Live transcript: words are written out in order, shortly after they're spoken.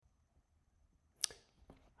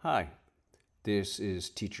Hi, this is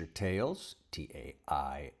Teacher Tales, Tails.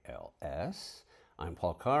 I'm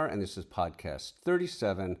Paul Carr, and this is podcast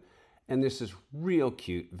 37. And this is real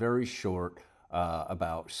cute, very short,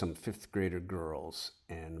 about some fifth grader girls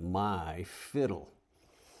and my fiddle.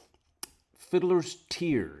 Fiddler's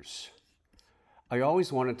Tears. I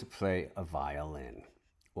always wanted to play a violin.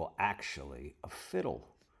 Well, actually, a fiddle.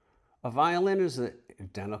 A violin is an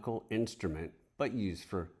identical instrument, but used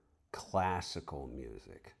for classical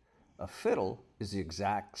music. A fiddle is the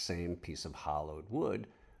exact same piece of hollowed wood,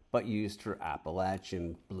 but used for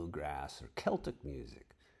Appalachian, bluegrass, or Celtic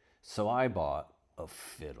music. So I bought a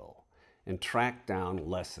fiddle and tracked down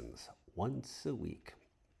lessons once a week.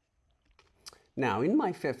 Now, in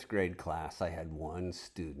my fifth grade class, I had one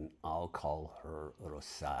student, I'll call her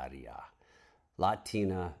Rosaria.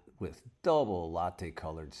 Latina with double latte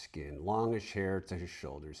colored skin, longish hair to her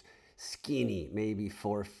shoulders, skinny, maybe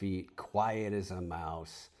 4 feet, quiet as a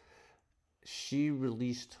mouse. She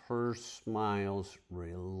released her smiles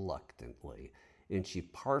reluctantly, and she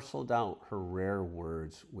parceled out her rare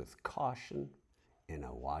words with caution and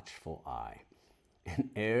a watchful eye. And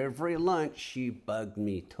every lunch she bugged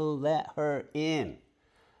me to let her in.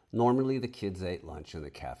 Normally the kids ate lunch in the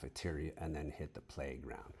cafeteria and then hit the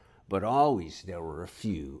playground. But always there were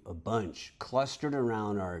a bunch, clustered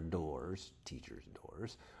around our doors, teachers'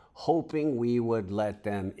 doors, hoping we would let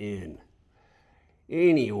them in.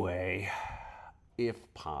 Anyway,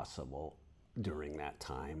 if possible, during that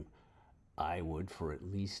time, I would, for at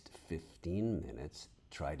least 15 minutes,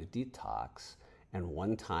 try to detox, and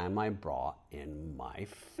one time I brought in my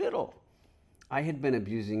fiddle. I had been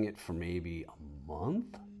abusing it for maybe a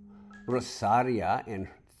month. Rosaria and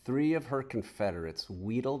 3 of her Confederates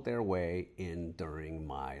wheedled their way in during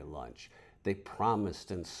my lunch. They promised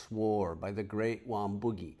and swore by the Great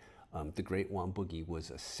Wamboogie. The Great Wamboogie was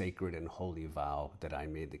a sacred and holy vow that I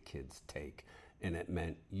made the kids take, and it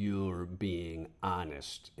meant you're being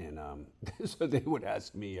honest. And so they would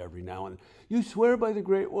ask me every now and then, "You swear by the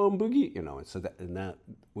Great Wamboogie?" And that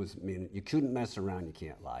was mean you couldn't mess around, you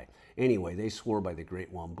can't lie. Anyway, they swore by the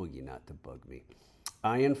Great Wamboogie not to bug me.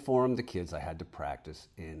 I informed the kids I had to practice,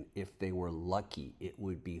 and if they were lucky, it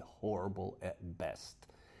would be horrible at best.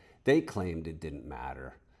 They claimed it didn't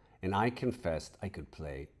matter, and I confessed I could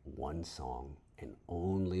play one song, and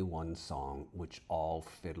only one song, which all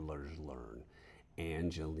fiddlers learn,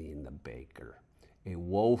 Angeline the Baker, a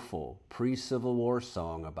woeful pre-Civil War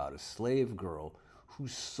song about a slave girl who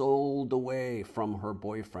sold away from her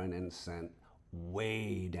boyfriend and sent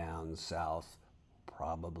way down south,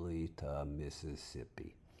 probably to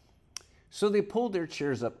Mississippi. So they pulled their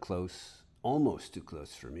chairs up close, almost too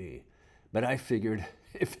close for me. But I figured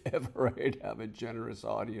if ever I'd have a generous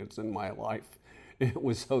audience in my life, it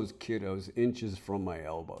was those kiddos inches from my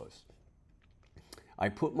elbows. I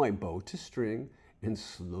put my bow to string and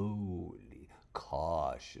slowly,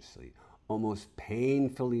 cautiously, almost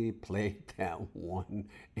painfully played that one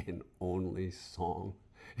and only song.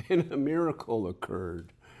 And a miracle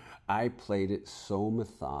occurred. I played it so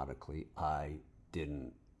methodically, I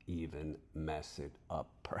didn't even mess it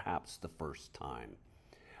up, perhaps the first time.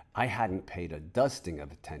 I hadn't paid a dusting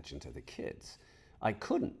of attention to the kids. I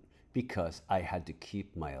couldn't, because I had to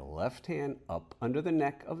keep my left hand up under the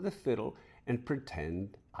neck of the fiddle and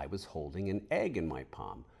pretend I was holding an egg in my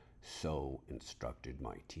palm. So instructed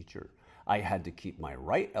my teacher. I had to keep my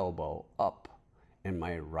right elbow up and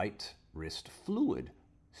my right wrist fluid.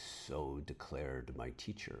 So declared my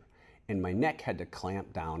teacher. And my neck had to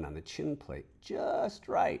clamp down on the chin plate just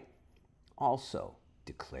right. Also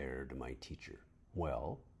declared my teacher.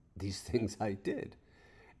 Well, these things I did.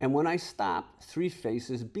 And when I stopped, 3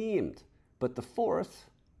 faces beamed. But the 4th,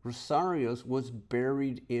 Rosario's, was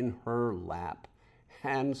buried in her lap,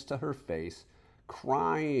 hands to her face,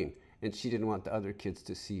 crying. And she didn't want the other kids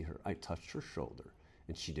to see her. I touched her shoulder,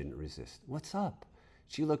 and she didn't resist. "What's up?"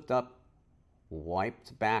 She looked up,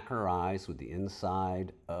 wiped back her eyes with the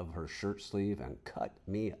inside of her shirt sleeve, and cut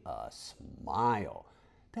me a smile.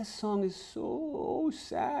 "That song is so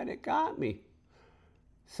sad, it got me."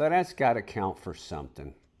 So that's got to count for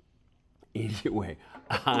something. Anyway,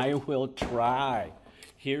 I will try.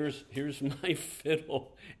 Here's my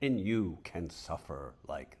fiddle, and you can suffer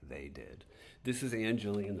like they did. This is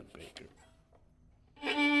Angeline the Baker.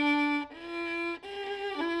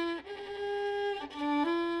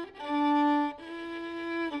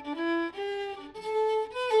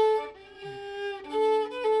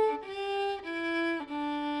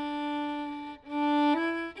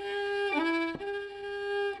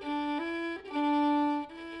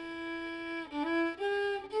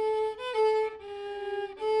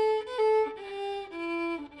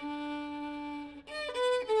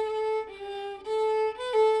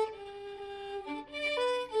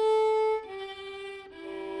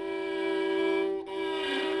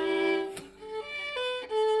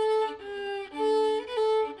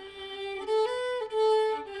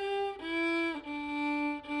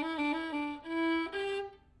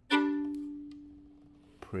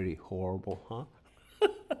 pretty horrible, huh?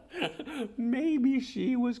 Maybe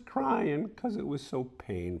she was crying because it was so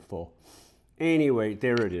painful. Anyway,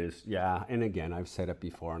 there it is. Yeah, and again, I've said it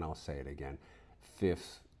before and I'll say it again.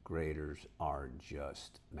 Fifth graders are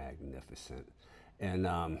just magnificent. And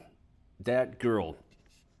that girl,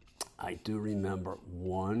 I do remember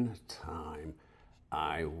one time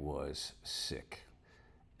I was sick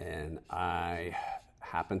and I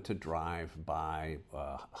happened to drive by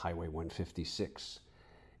Highway 156,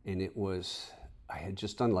 and I had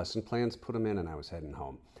just done lesson plans, put them in, and I was heading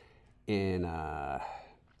home. And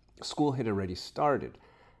school had already started,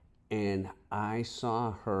 and I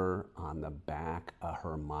saw her on the back of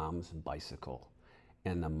her mom's bicycle,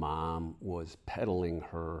 and the mom was pedaling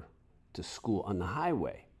her to school on the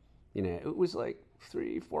highway. You know, it was like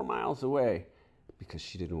 3-4 miles away because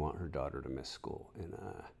she didn't want her daughter to miss school. And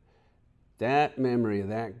that memory of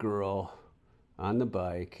that girl on the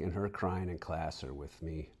bike and her crying in class are with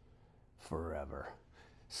me forever.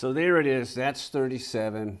 So there it is. That's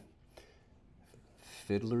 37.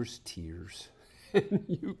 Fiddler's tears. And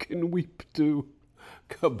you can weep too.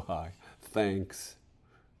 Goodbye. Thanks.